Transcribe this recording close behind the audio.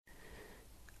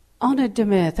Arnoud De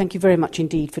Meyer, thank you very much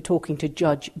indeed for talking to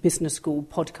Judge Business School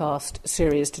podcast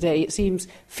series today. It seems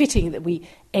fitting that we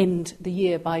end the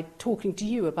year by talking to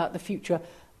you about the future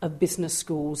of business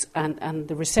schools and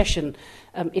the recession.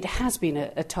 It has been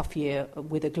a tough year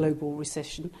with a global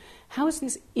recession. How has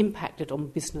this impacted on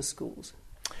business schools?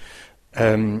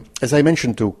 As I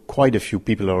mentioned to quite a few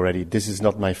people already, this is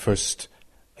not my first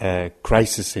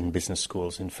crisis in business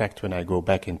schools. In fact, when I go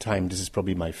back in time, this is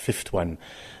probably my fifth one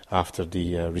after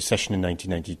the recession in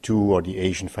 1992 or the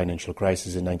Asian financial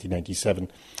crisis in 1997,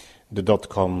 the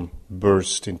dot-com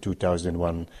burst in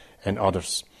 2001 and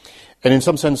others. And in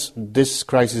some sense, this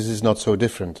crisis is not so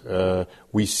different.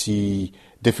 We see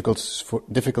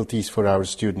difficulties for our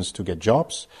students to get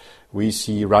jobs. We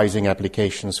see rising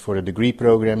applications for the degree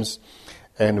programs.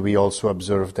 And we also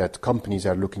observe that companies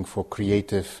are looking for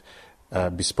creative,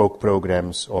 bespoke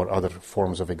programs or other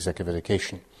forms of executive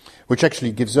education, which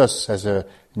actually gives us, as a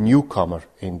newcomer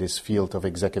in this field of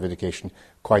executive education,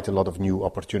 quite a lot of new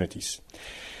opportunities.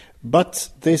 But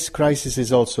this crisis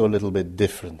is also a little bit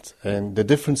different. And the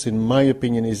difference, in my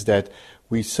opinion, is that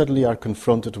we suddenly are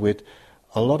confronted with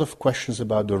a lot of questions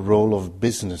about the role of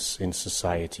business in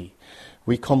society.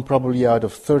 We come probably out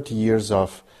of 30 years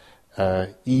of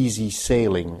easy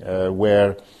sailing,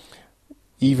 where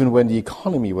even when the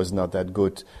economy was not that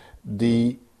good,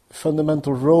 the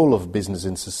fundamental role of business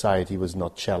in society was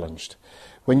not challenged.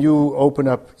 When you open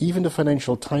up even the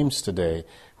Financial Times today,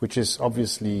 which is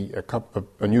obviously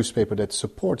a newspaper that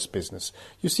supports business,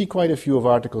 you see quite a few of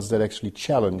articles that actually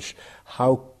challenge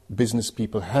how business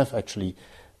people have actually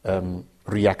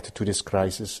reacted to this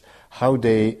crisis, how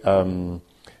they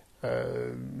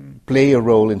play a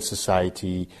role in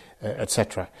society,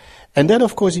 etc. And that,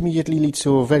 of course, immediately leads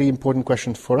to a very important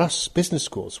question for us, business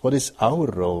schools. What is our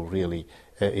role, really,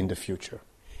 in the future?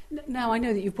 Now, I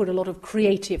know that you've put a lot of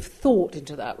creative thought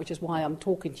into that, which is why I'm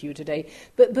talking to you today,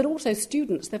 but also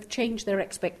students, they've changed their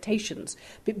expectations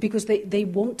because they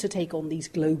want to take on these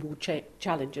global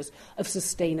challenges of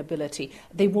sustainability.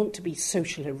 They want to be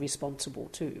socially responsible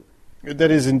too.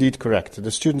 That is indeed correct. The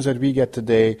students that we get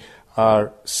today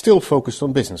are still focused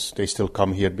on business. They still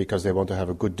come here because they want to have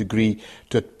a good degree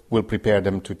that will prepare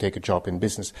them to take a job in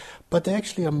business. But they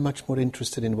actually are much more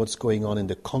interested in what's going on in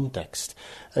the context.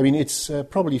 I mean, it's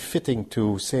probably fitting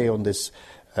to say on this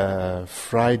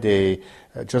Friday,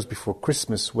 just before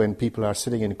Christmas, when people are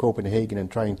sitting in Copenhagen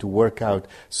and trying to work out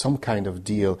some kind of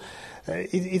deal,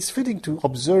 it's fitting to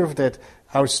observe that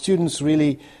our students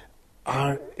really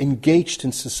are engaged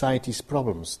in society's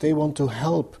problems. They want to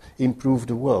help improve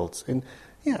the world, and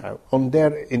in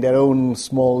their own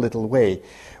small little way.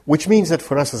 Which means that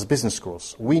for us as business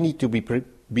schools, we need to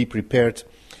be prepared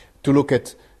to look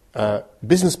at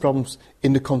business problems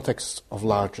in the context of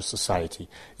larger society.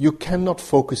 You cannot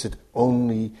focus it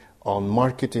only on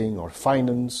marketing or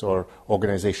finance or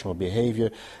organizational behavior,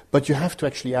 but you have to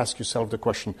actually ask yourself the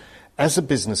question, as a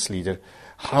business leader,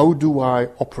 how do I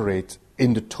operate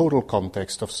in the total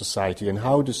context of society, and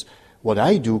how does what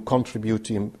I do contribute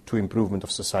to improvement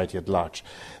of society at large?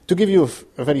 To give you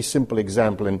a very simple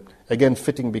example, and again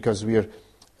fitting because we are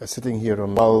sitting here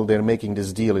while they're making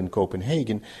this deal in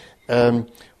Copenhagen,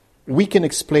 we can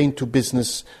explain to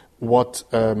business what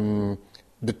the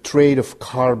trade of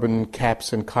carbon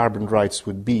caps and carbon rights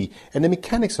would be. And the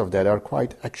mechanics of that are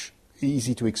quite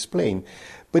easy to explain.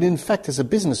 But in fact, as a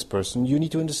business person, you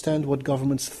need to understand what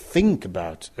governments think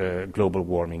about global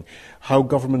warming, how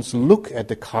governments look at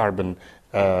the carbon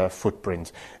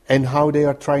footprint, and how they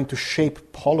are trying to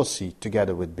shape policy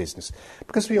together with business.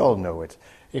 Because we all know it.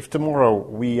 If tomorrow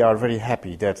we are very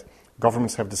happy that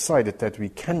governments have decided that we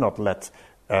cannot let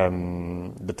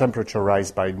the temperature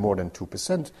rise by more than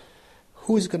 2%,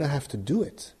 who is going to have to do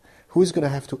it? Who is going to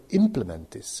have to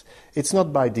implement this? It's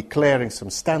not by declaring some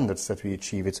standards that we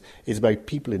achieve it. It's by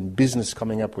people in business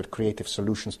coming up with creative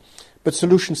solutions, but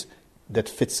solutions that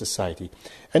fit society.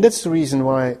 And that's the reason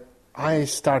why I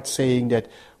start saying that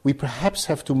we perhaps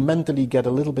have to mentally get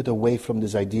a little bit away from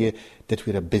this idea that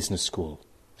we're a business school.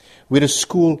 We're a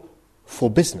school for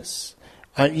business,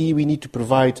 i.e. we need to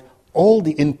provide all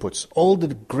the inputs, all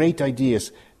the great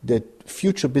ideas that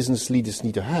future business leaders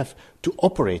need to have to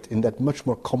operate in that much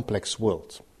more complex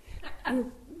world.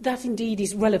 And that indeed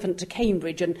is relevant to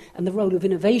Cambridge and the role of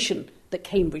innovation that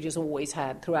Cambridge has always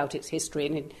had throughout its history,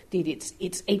 and indeed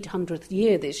its 800th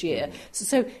year this year.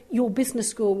 So your business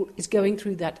school is going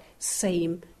through that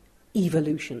same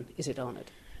evolution, is it, Arnoud?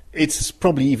 It's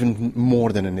probably even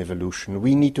more than an evolution.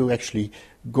 We need to actually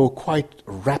go quite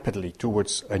rapidly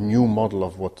towards a new model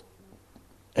of what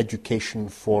education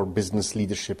for business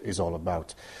leadership is all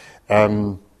about.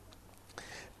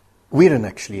 we're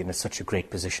actually in such a great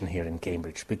position here in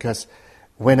Cambridge, because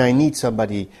when I need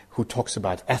somebody who talks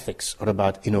about ethics or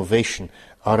about innovation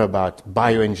or about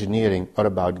bioengineering or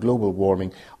about global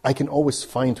warming, I can always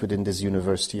find within this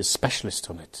university a specialist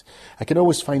on it. I can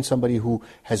always find somebody who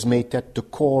has made that the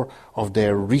core of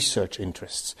their research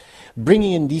interests.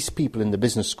 Bringing in these people in the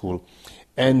business school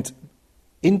and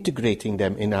integrating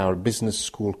them in our business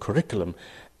school curriculum,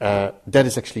 that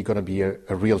is actually going to be a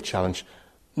real challenge.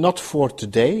 Not for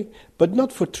today, but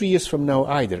not for 3 years from now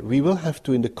either. We will have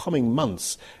to, in the coming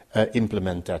months,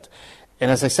 implement that.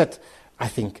 And as I said, I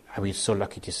think we're so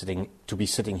lucky to be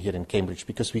sitting here in Cambridge,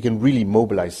 because we can really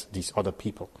mobilize these other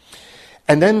people.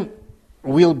 And then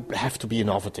we'll have to be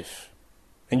innovative.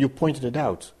 And you pointed it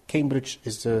out. Cambridge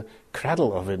is the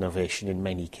cradle of innovation in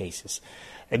many cases.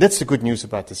 And that's the good news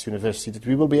about this university, that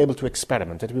we will be able to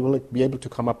experiment, that we will be able to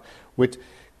come up with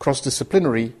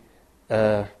cross-disciplinary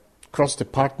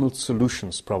cross-departmental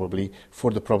solutions, probably,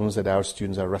 for the problems that our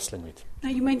students are wrestling with. Now,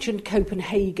 you mentioned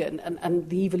Copenhagen, and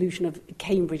the evolution of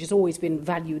Cambridge has always been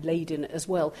value-laden as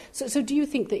well. So do you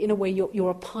think that, in a way,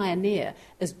 you're a pioneer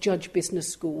as Judge Business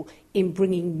School in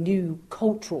bringing new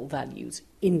cultural values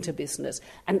into business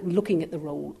and looking at the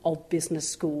role of business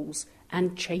schools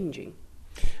and changing?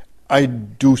 I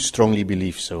do strongly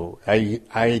believe so.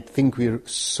 I think we're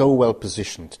so well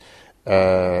positioned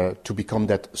to become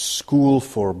that school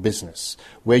for business,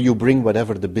 where you bring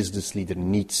whatever the business leader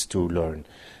needs to learn.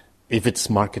 If it's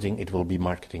marketing, it will be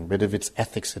marketing. But if it's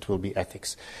ethics, it will be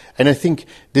ethics. And I think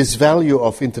this value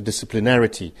of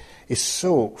interdisciplinarity is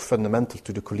so fundamental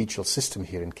to the collegial system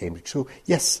here in Cambridge. So,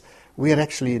 yes, we are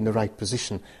actually in the right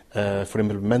position for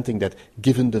implementing that,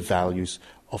 given the values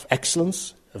of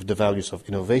excellence, of the values of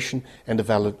innovation, and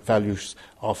the values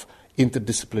of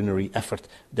interdisciplinary effort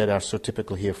that are so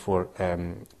typical here for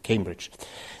Cambridge.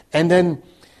 And then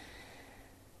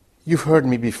you've heard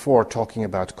me before talking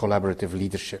about collaborative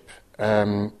leadership.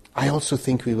 I also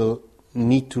think we will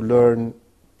need to learn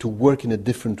to work in a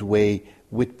different way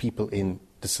with people in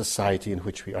the society in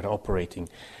which we are operating.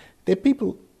 There are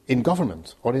people in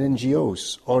government or in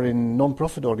NGOs or in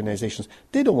non-profit organizations.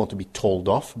 They don't want to be told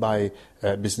off by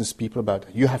business people about,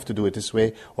 you have to do it this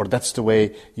way, or that's the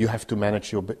way you have to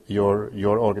manage your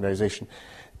organization.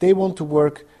 They want to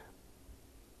work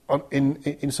in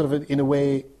a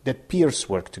way that peers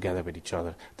work together with each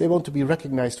other. They want to be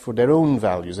recognized for their own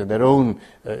values and their own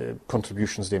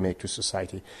contributions they make to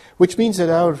society, which means that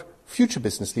our future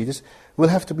business leaders will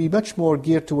have to be much more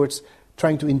geared towards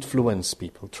trying to influence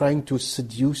people, trying to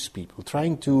seduce people,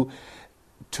 trying to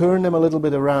turn them a little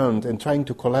bit around and trying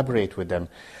to collaborate with them.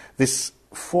 This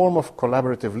form of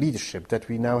collaborative leadership that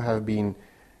we now have been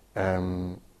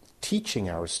teaching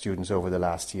our students over the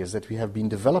last years, that we have been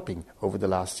developing over the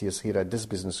last years here at this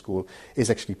business school, is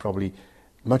actually probably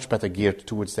much better geared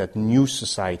towards that new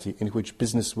society in which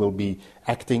business will be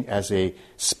acting as a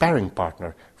sparring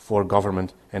partner for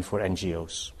government and for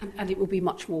NGOs. And it will be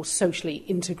much more socially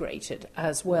integrated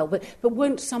as well. But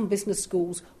won't some business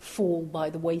schools fall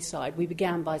by the wayside? We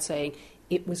began by saying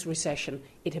it was recession.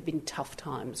 It had been tough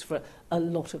times for a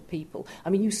lot of people.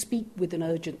 I mean, you speak with an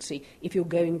urgency. If you're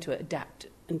going to adapt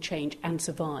and change and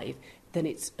survive, then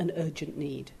it's an urgent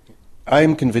need. I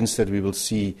am convinced that we will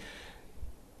see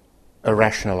a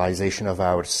rationalization of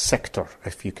our sector,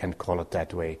 if you can call it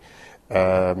that way.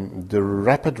 The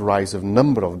rapid rise of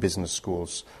number of business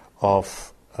schools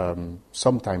of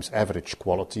sometimes average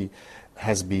quality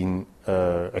has been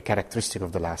a characteristic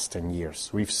of the last 10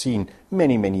 years. We've seen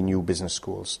many, many new business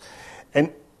schools.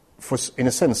 And in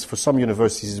a sense, for some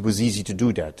universities, it was easy to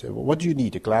do that. What do you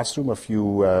need? A classroom, a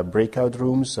few breakout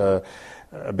rooms, a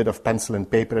bit of pencil and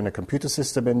paper and a computer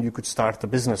system, and you could start a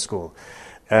business school.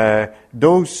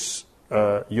 Those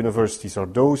universities or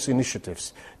those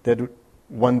initiatives that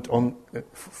went on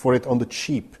for it on the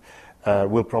cheap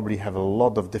will probably have a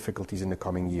lot of difficulties in the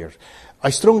coming years. I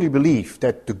strongly believe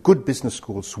that the good business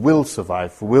schools will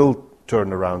survive, will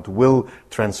turn around, will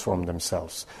transform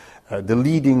themselves. The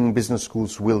leading business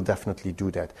schools will definitely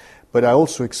do that. But I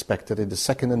also expect that in the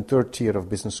second and third tier of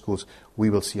business schools, we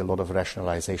will see a lot of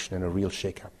rationalization and a real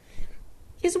shake-up.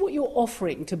 Is what you're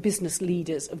offering to business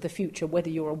leaders of the future, whether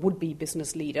you're a would-be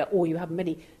business leader or you have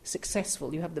many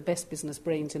successful, you have the best business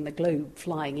brains in the globe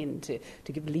flying in to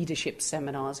give leadership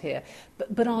seminars here,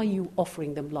 but are you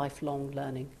offering them lifelong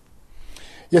learning?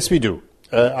 Yes, we do.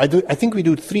 I think we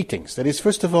do three things. That is,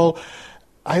 first of all,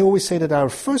 I always say that our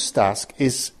first task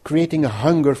is creating a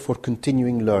hunger for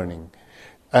continuing learning.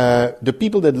 The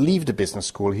people that leave the business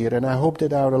school here, and I hope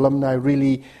that our alumni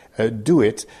really do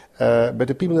it, but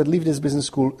the people that leave this business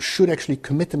school should actually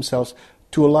commit themselves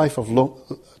to a life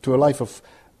of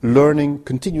learning,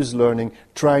 continuous learning,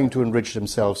 trying to enrich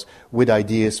themselves with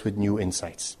ideas, with new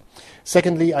insights.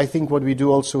 Secondly, I think what we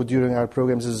do also during our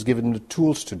programs is give them the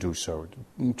tools to do so,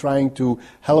 trying to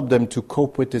help them to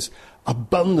cope with this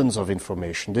abundance of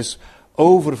information, this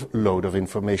overload of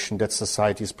information that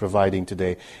society is providing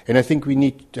today. And I think we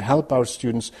need to help our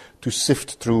students to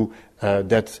sift through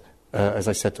that, as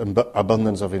I said,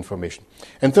 abundance of information.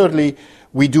 And thirdly,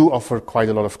 we do offer quite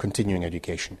a lot of continuing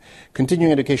education.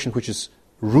 Continuing education which is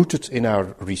rooted in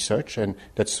our research, and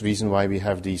that's the reason why we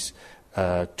have these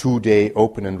 2-day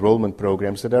open enrollment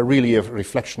programs that are really a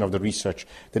reflection of the research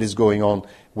that is going on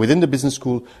within the business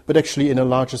school, but actually in a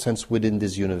larger sense within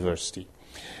this university.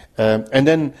 And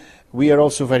then we are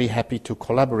also very happy to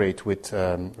collaborate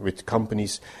with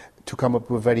companies to come up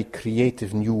with very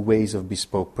creative new ways of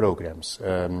bespoke programs.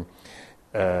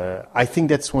 I think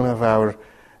that's one of our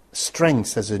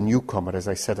strengths as a newcomer, as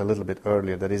I said a little bit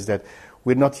earlier, that is that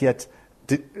we're not yet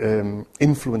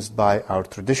influenced by our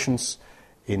traditions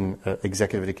in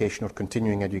executive education or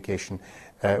continuing education.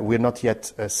 We're not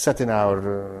yet set in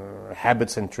our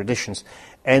habits and traditions.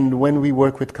 And when we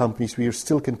work with companies, we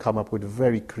still can come up with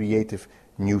very creative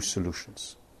new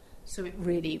solutions. So it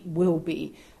really will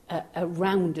be a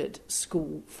rounded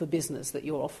school for business that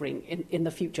you're offering in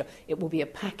the future. It will be a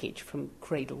package from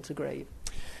cradle to grave.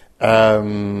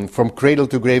 From cradle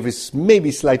to grave is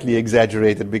maybe slightly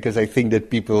exaggerated, because I think that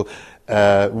people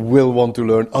will want to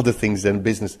learn other things than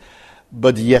business.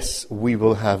 But yes, we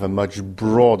will have a much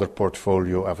broader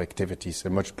portfolio of activities, a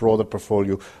much broader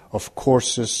portfolio of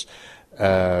courses,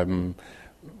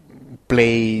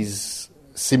 plays,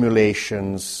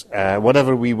 simulations,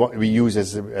 whatever we use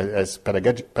as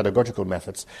pedagogical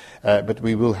methods, but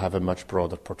we will have a much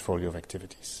broader portfolio of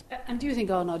activities. And do you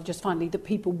think, Arnoud, just finally, that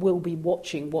people will be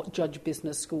watching what Judge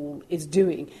Business School is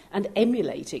doing and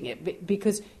emulating it,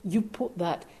 because you put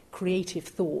that creative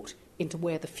thought into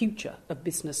where the future of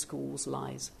business schools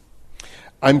lies?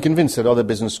 I'm convinced that other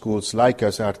business schools like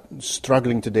us are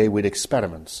struggling today with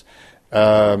experiments.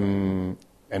 And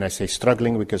I say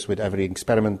struggling because with every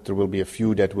experiment there will be a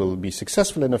few that will be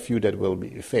successful and a few that will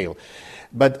fail.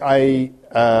 But I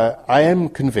am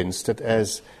convinced that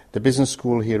as the business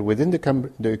school here within the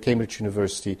Cambridge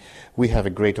University, we have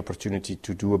a great opportunity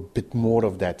to do a bit more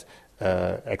of that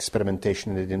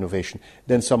experimentation and innovation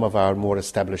than some of our more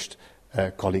established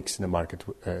colleagues in the market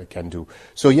can do.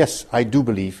 So yes, I do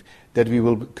believe that we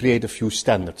will create a few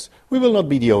standards. We will not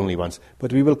be the only ones,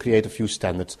 but we will create a few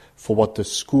standards for what the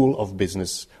School of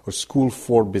Business or School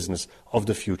for Business of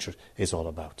the future is all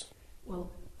about. Well,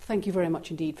 thank you very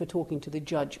much indeed for talking to the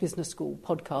Judge Business School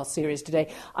podcast series today.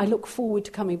 I look forward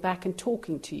to coming back and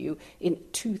talking to you in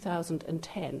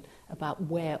 2010 about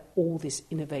where all this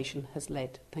innovation has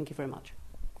led. Thank you very much.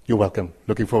 You're welcome.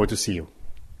 Looking forward to see you.